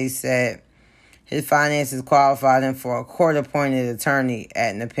because they said his finances qualified him for a court-appointed attorney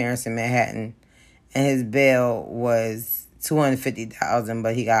at an appearance in Manhattan. And his bail was $250,000,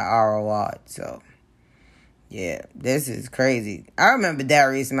 but he got ROR'd. So, yeah, this is crazy. I remember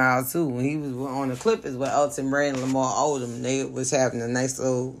Darius Miles, too. When he was on the Clippers with Elton Brand and Lamar Odom, they was having a nice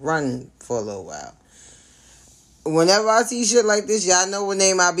little run for a little while. Whenever I see shit like this, y'all know what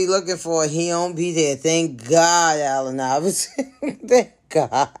name I be looking for. He don't be there. Thank God, Allen Iverson. Thank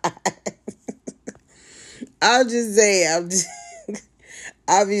God. I'll just say,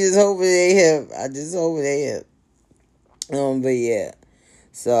 I be just hoping they him. I just hope they him. But yeah.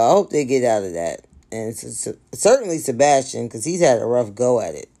 So I hope they get out of that. And certainly Sebastian, because he's had a rough go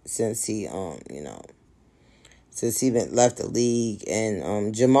at it since he, since he left the league.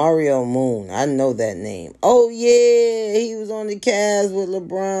 And Jamario Moon, I know that name. Oh yeah, he was on the Cavs with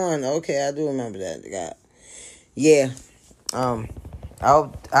LeBron. Okay, I do remember that guy. Yeah.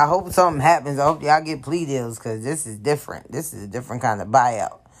 I hope something happens. I hope y'all get plea deals because this is different. This is a different kind of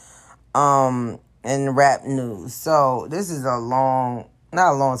buyout. In rap news. So this is not a long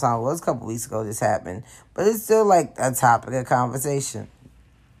time ago. It was a couple weeks ago this happened. But it's still like a topic of conversation.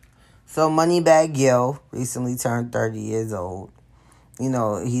 So Moneybagg Yo recently turned 30 years old. You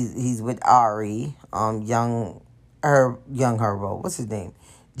know, he's with Ari, young Herbo. What's his name?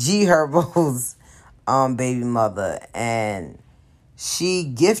 G Herbo's baby mother, and she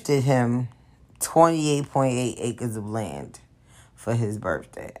gifted him 28.8 acres of land for his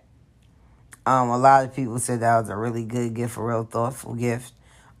birthday. A lot of people said that was a really good gift, a real thoughtful gift.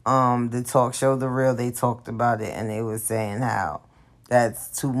 The talk show The Real, they talked about it, and they were saying how that's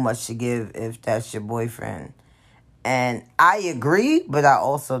too much to give if that's your boyfriend. And I agree, but I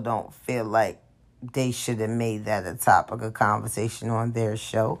also don't feel like they should have made that a topic of conversation on their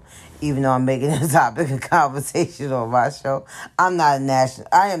show. Even though I'm making it a topic of conversation on my show. I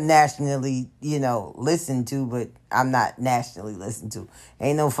am nationally, listened to, but I'm not nationally listened to.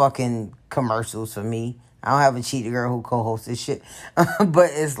 Ain't no fucking commercials for me. I don't have a cheater girl who co-hosts this shit.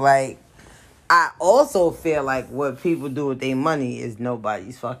 But it's like, I also feel like what people do with their money is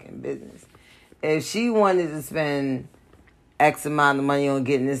nobody's fucking business. If she wanted to spend X amount of money on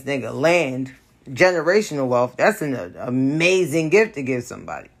getting this nigga land, generational wealth, that's an amazing gift to give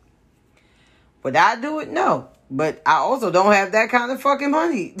somebody. Would I do it? No. But I also don't have that kind of fucking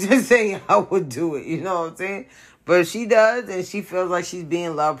money to say I would do it. You know what I'm saying? But if she does and she feels like she's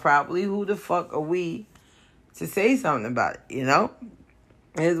being loved properly, who the fuck are we to say something about it, you know?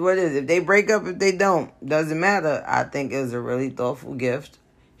 It is what it is. If they break up, if they don't, doesn't matter. I think it was a really thoughtful gift.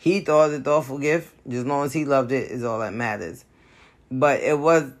 He thought it was a thoughtful gift. As long as he loved it is all that matters. But it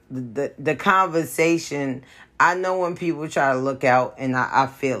was the conversation. I know when people try to look out, and I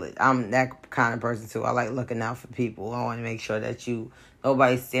feel it. I'm that kind of person too. I like looking out for people. I want to make sure that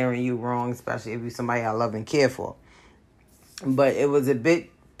nobody's steering you wrong, especially if you're somebody I love and care for. But it was a bit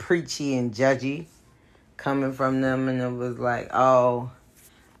preachy and judgy coming from them, and it was like, oh,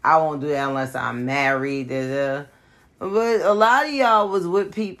 I won't do that unless I'm married. But a lot of y'all was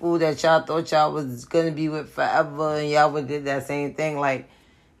with people that y'all thought y'all was going to be with forever, and y'all would did that same thing. Like,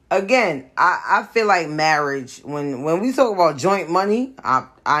 again, I feel like marriage, when we talk about joint money,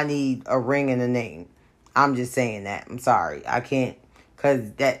 I need a ring and a name. I'm just saying that. I'm sorry. I can't,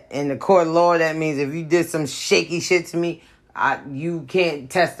 because that in the court of law, that means if you did some shaky shit to me, you can't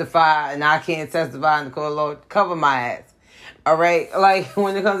testify, and I can't testify in the court of law. Cover my ass. All right? Like,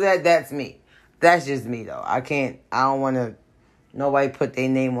 when it comes to that, that's me. That's just me, though. I don't want to, nobody put their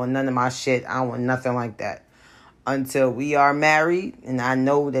name on none of my shit. I don't want nothing like that. Until we are married, and I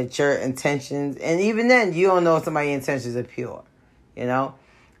know that your intentions, and even then, you don't know if somebody's intentions are pure, you know?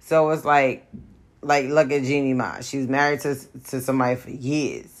 So it's like look at Jeannie Ma. She was married to somebody for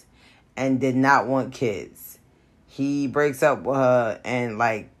years and did not want kids. He breaks up with her, and,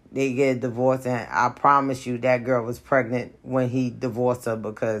 like, they get a divorce, and I promise you that girl was pregnant when he divorced her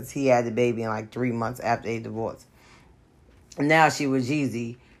because he had the baby in, like, 3 months after they divorced. Now she with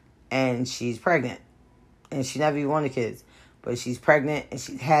Jeezy, and she's pregnant. And she never even wanted kids. But she's pregnant, and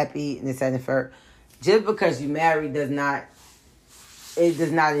she's happy, and this and the third. Just because you married does not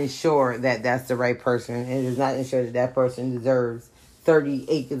ensure that that's the right person. It does not ensure that that person deserves 30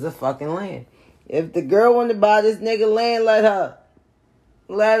 acres of fucking land. If the girl want to buy this nigga land, let her.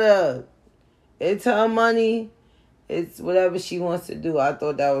 Let her. It's her money. It's whatever she wants to do. I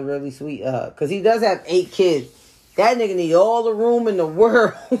thought that was really sweet of her. Because he does have 8 kids. That nigga need all the room in the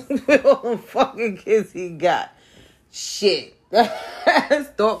world with all the fucking kids he got. Shit. That's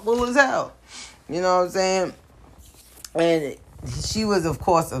thoughtful as hell. You know what I'm saying? And she was, of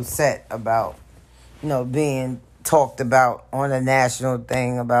course, upset about, being talked about on a national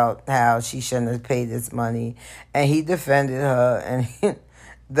thing about how she shouldn't have paid this money. And he defended her. And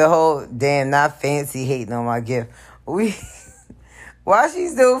the whole, damn, not fancy hating on my gift. Why she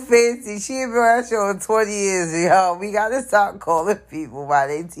still fancy? She ain't been on that show in 20 years, yo. We gotta stop calling people by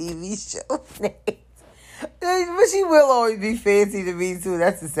their TV show names. But she will always be fancy to me, too.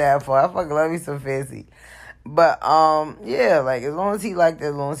 That's the sad part. I fucking love me some fancy. But, yeah, like, as long as he liked it,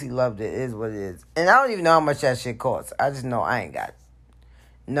 as long as he loved it, it is what it is. And I don't even know how much that shit costs. I just know I ain't got it.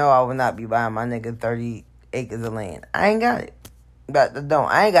 No, I will not be buying my nigga 30 acres of land. I ain't got it.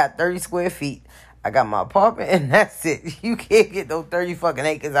 I ain't got 30 square feet. I got my apartment, and that's it. You can't get those 30 fucking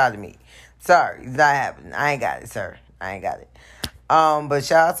acres out of me. Sorry, it's not happening. I ain't got it, sir. I ain't got it. But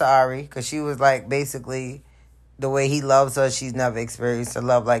shout out to Ari, because she was like, basically, the way he loves her, she's never experienced a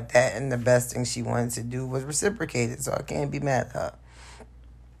love like that, and the best thing she wanted to do was reciprocate it, so I can't be mad at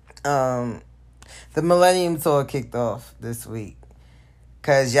her. The Millennium Tour kicked off this week,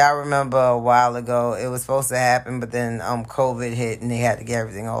 because y'all remember a while ago, it was supposed to happen, but then COVID hit, and they had to get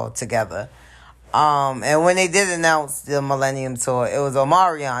everything all together. And when they did announce the Millennium Tour, it was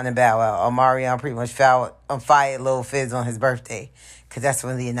Omarion and Bow Wow. Omarion pretty much fired Lil Fizz on his birthday, because that's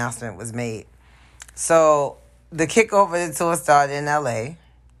when the announcement was made. So the kickoff of the tour started in LA,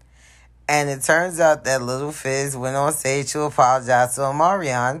 and it turns out that Lil Fizz went on stage to apologize to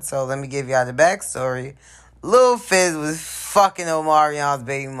Omarion. So let me give y'all the backstory. Lil Fizz was fucking Omarion's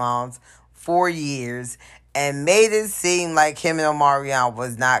baby moms for years, and made it seem like him and Omarion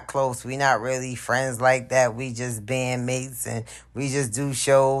was not close. We not really friends like that. We just bandmates and we just do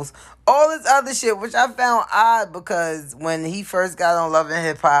shows. All this other shit, which I found odd because when he first got on Love and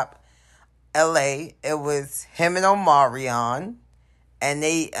Hip Hop LA, it was him and Omarion. And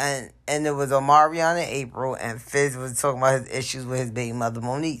it was Omarion and April, and Fizz was talking about his issues with his baby mother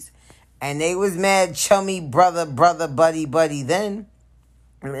Moniece. And they was mad chummy brother, buddy then.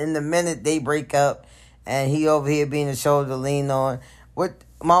 And in the minute they break up, and he over here being a shoulder to lean on. What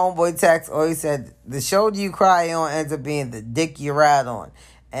my homeboy Tax always said, the shoulder you cry on ends up being the dick you ride on.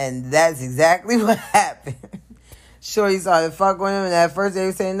 And that's exactly what happened. Shorty started fucking with him, and at first they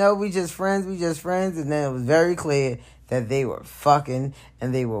were saying, no, we just friends. And then it was very clear that they were fucking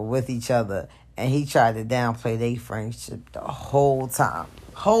and they were with each other. And he tried to downplay their friendship the whole time.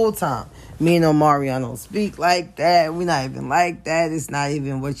 Me and Omarion don't speak like that. We not even like that. It's not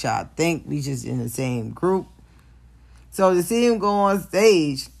even what y'all think. We just in the same group. So to see him go on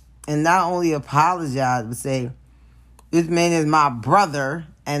stage and not only apologize, but say, this man is my brother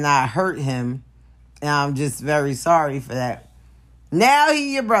and I hurt him and I'm just very sorry for that. Now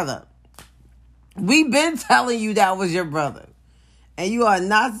he your brother. We've been telling you that was your brother. And you are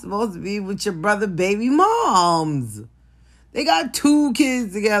not supposed to be with your brother baby moms. They got 2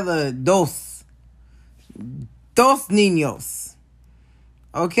 kids together. Dos niños.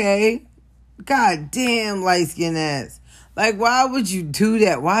 Okay? God damn light-skinned ass. Like, why would you do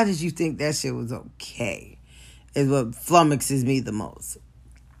that? Why did you think that shit was okay? Is what flummoxes me the most.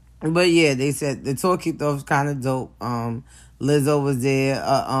 But yeah, they said the tour kicked off kind of dope. Lizzo was there,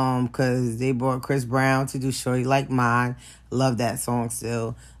 cause they brought Chris Brown to do Shorty Like Mine. Love that song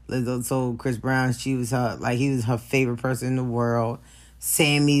still. Lizzo told Chris Brown he was her favorite person in the world.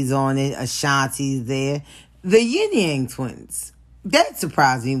 Sammy's on it. Ashanti's there. The Yin Yang Twins. That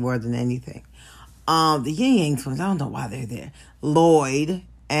surprised me more than anything. The Yin Yang Twins, I don't know why they're there. Lloyd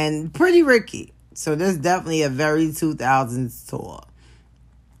and Pretty Ricky. So there's definitely a very 2000s tour.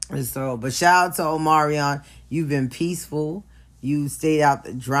 So, but shout out to Omarion. You've been peaceful. You stayed out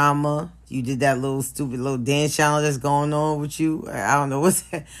the drama. You did that stupid little dance challenge that's going on with you. I don't know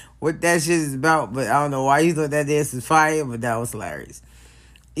what that shit is about, but I don't know why you thought that dance was fire, but that was hilarious.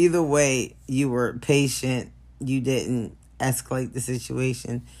 Either way, you were patient. You didn't escalate the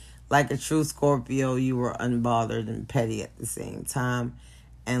situation. Like a true Scorpio, you were unbothered and petty at the same time.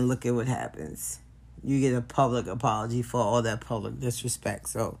 And look at what happens. You get a public apology for all that public disrespect.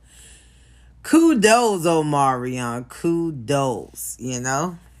 So, kudos, Omarion. Kudos, you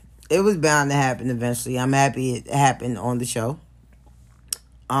know? It was bound to happen eventually. I'm happy it happened on the show.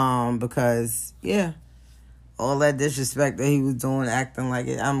 Because, yeah, all that disrespect that he was doing, acting like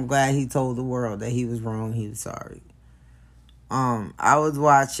it, I'm glad he told the world that he was wrong. He was sorry. I was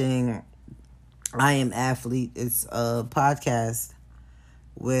watching I Am Athlete. It's a podcast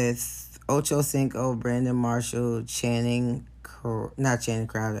with Ocho Cinco, Brandon Marshall, not Channing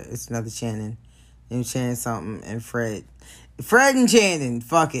Crowder. It's another Channing. And Channing something and Fred and Channing.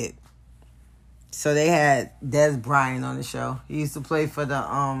 Fuck it. So they had Des Bryant on the show. He used to play for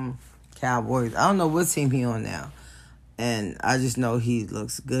the Cowboys. I don't know what team he on now. And I just know he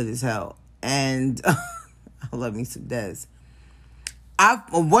looks good as hell. And I love me some Des. I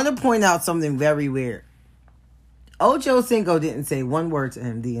want to point out something very weird. Ocho Cinco didn't say one word to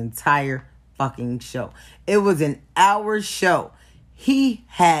him the entire fucking show. It was an hour show. He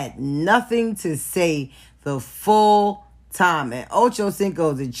had nothing to say the full time. And Ocho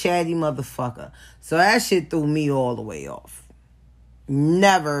Cinco is a chatty motherfucker. So that shit threw me all the way off.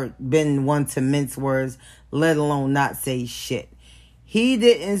 Never been one to mince words, let alone not say shit. He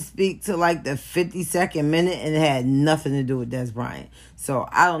didn't speak to like the 52nd minute and it had nothing to do with Des Bryant. So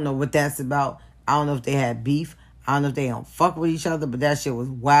I don't know what that's about. I don't know if they had beef. I don't know if they don't fuck with each other, but that shit was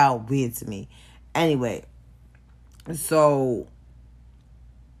wild weird to me. Anyway, so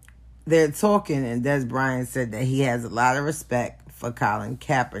they're talking and Des Bryant said that he has a lot of respect for Colin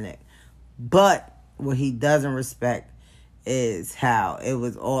Kaepernick. But what he doesn't respect is how it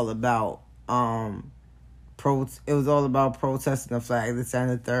was all about protesting the flag, this and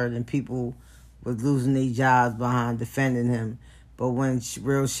the third, and people was losing their jobs behind defending him. But when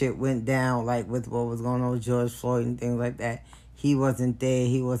real shit went down, like with what was going on with George Floyd and things like that, he wasn't there.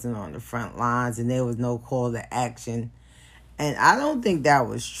 He wasn't on the front lines, and there was no call to action. And I don't think that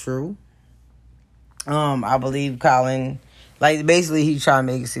was true. I believe Colin, like basically he tried to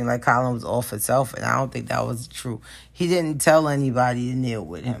make it seem like Colin was off himself, and I don't think that was true. He didn't tell anybody to kneel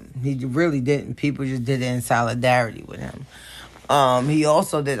with him. He really didn't. People just did it in solidarity with him. He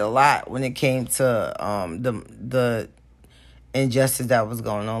also did a lot when it came to the injustice that was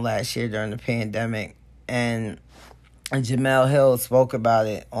going on last year during the pandemic, and Jemele Hill spoke about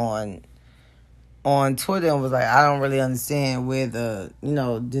it on Twitter and was like, I don't really understand where the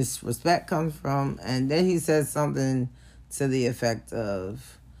disrespect comes from. And then he said something to the effect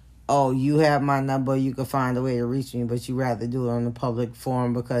of, oh, you have my number, you can find a way to reach me, but you rather do it on the public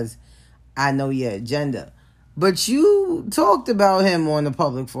forum because I know your agenda. But you talked about him on the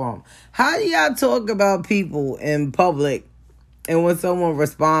public forum. How do y'all talk about people in public, and when someone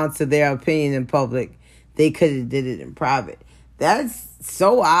responds to their opinion in public, they could have did it in private? That's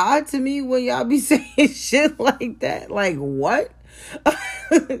so odd to me when y'all be saying shit like that. Like, what?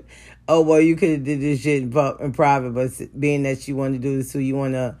 Oh, well, you could have did this shit in private, but being that you want to do this, so you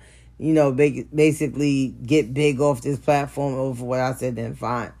want to, basically get big off this platform over what I said, then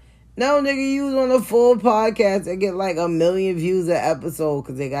fine. No, nigga, you was on a full podcast and get like 1 million views an episode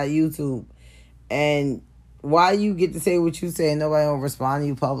because they got YouTube. And why you get to say what you say and nobody don't respond to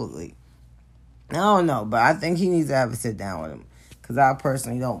you publicly? I don't know, but I think he needs to have a sit down with him. Because I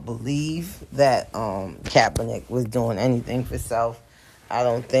personally don't believe that Kaepernick was doing anything for self.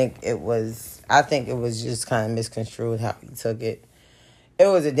 I think it was just kind of misconstrued how he took it. It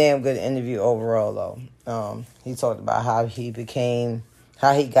was a damn good interview overall, though. He talked about how he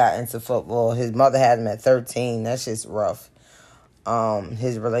got into football. His mother had him at 13. That's just rough.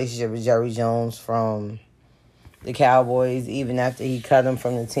 His relationship with Jerry Jones from the Cowboys, even after he cut him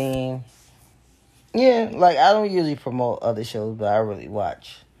from the team. Yeah, like, I don't usually promote other shows, but I really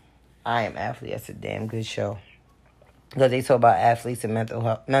watch I Am Athlete. That's a damn good show. Because they talk about athletes and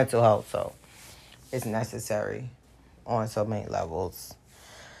mental health, so it's necessary on so many levels.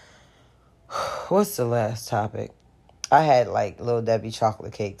 What's the last topic? I had, like, Little Debbie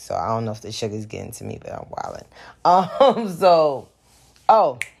chocolate cake, so I don't know if the sugar's getting to me, but I'm wilding.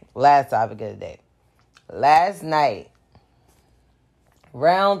 Last topic of the day. Last night,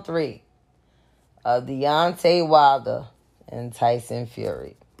 round 3 of Deontay Wilder and Tyson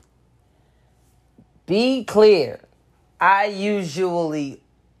Fury. Be clear, I usually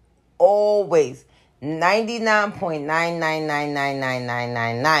always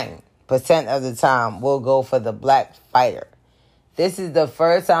 99.9999999% of the time will go for the black fighter. This is the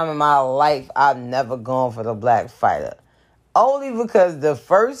first time in my life I've never gone for the black fighter. Only because the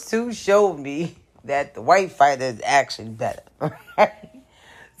first 2 showed me that the white fighter is actually better.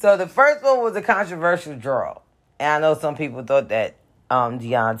 So the first one was a controversial draw. And I know some people thought that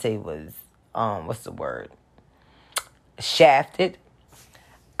Deontay was, shafted.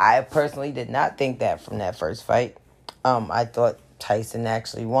 I personally did not think that from that first fight. I thought Tyson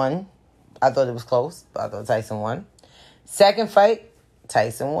actually won. I thought it was close, but I thought Tyson won. Second fight,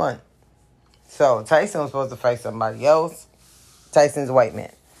 Tyson won. So Tyson was supposed to fight somebody else. Tyson's a white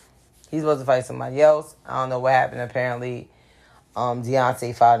man. He's supposed to fight somebody else. I don't know what happened. Apparently,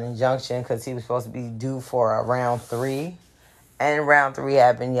 Deontay filed an injunction because he was supposed to be due for a round 3. And round 3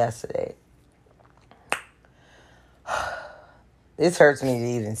 happened yesterday. This hurts me to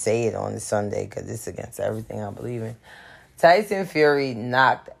even say it on a Sunday because it's against everything I believe in. Tyson Fury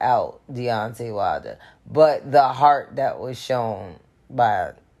knocked out Deontay Wilder. But the heart that was shown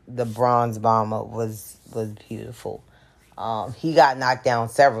by the bronze bomber was beautiful. He got knocked down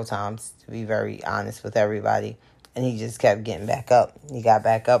several times, to be very honest with everybody. And he just kept getting back up. He got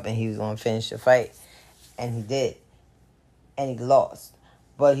back up and he was going to finish the fight. And he did. And he lost.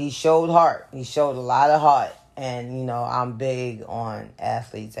 But he showed heart. He showed a lot of heart. And, I'm big on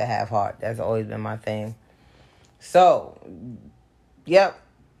athletes that have heart. That's always been my thing. So, yep.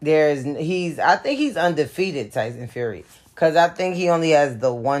 I think he's undefeated, Tyson Fury. Because I think he only has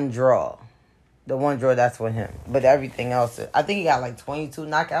the one draw. The one draw, that's for him. But everything else, I think he got like 22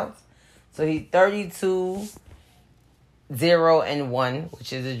 knockouts. So he 32-0-1,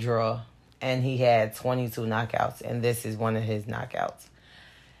 which is a draw. And he had 22 knockouts. And this is one of his knockouts.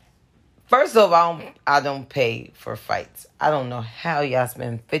 First of all, I don't pay for fights. I don't know how y'all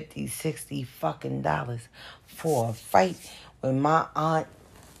spend $50, $60 fucking dollars for a fight. When my aunt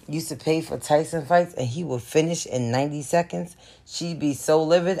used to pay for Tyson fights and he would finish in 90 seconds, she'd be so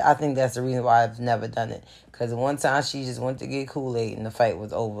livid. I think that's the reason why I've never done it. Because one time she just went to get Kool-Aid and the fight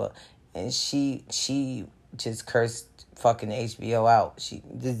was over. And she just cursed fucking HBO out.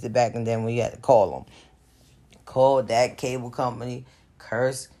 This is back and then when you had to call them. Call that cable company,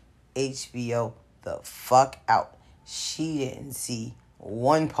 curse HBO the fuck out. She didn't see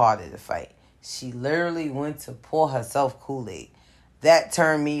one part of the fight. She literally went to pour herself Kool-Aid. That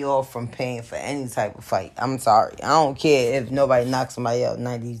turned me off from paying for any type of fight. I'm sorry. I don't care if nobody knocks somebody out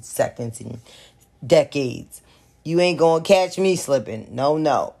 90 seconds in decades. You ain't gonna catch me slipping.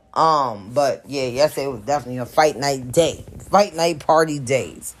 No. But yeah, yesterday was definitely a fight night day. Fight night party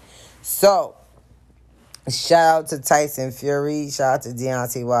days. So, shout out to Tyson Fury. Shout out to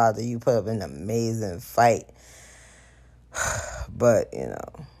Deontay Wilder. You put up an amazing fight. But,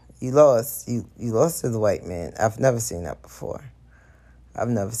 you lost. You lost to the white man. I've never seen that before. I've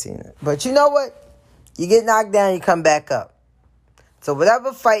never seen it. But you know what? You get knocked down, you come back up. So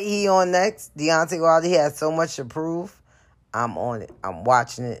whatever fight he on next, Deontay Wilder, he has so much to prove. I'm on it. I'm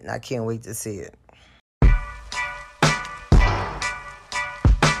watching it, and I can't wait to see it.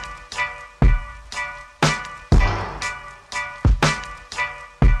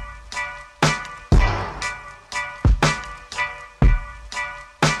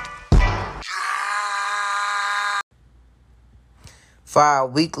 For our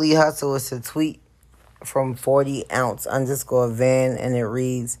weekly hustle, it's a tweet from 40ounce_van, and it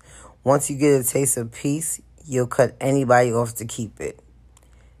reads, once you get a taste of peace, you'll cut anybody off to keep it.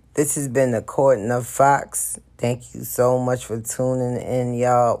 This has been the Courting of Fox. Thank you so much for tuning in,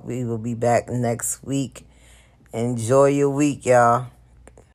 y'all. We will be back next week. Enjoy your week, y'all.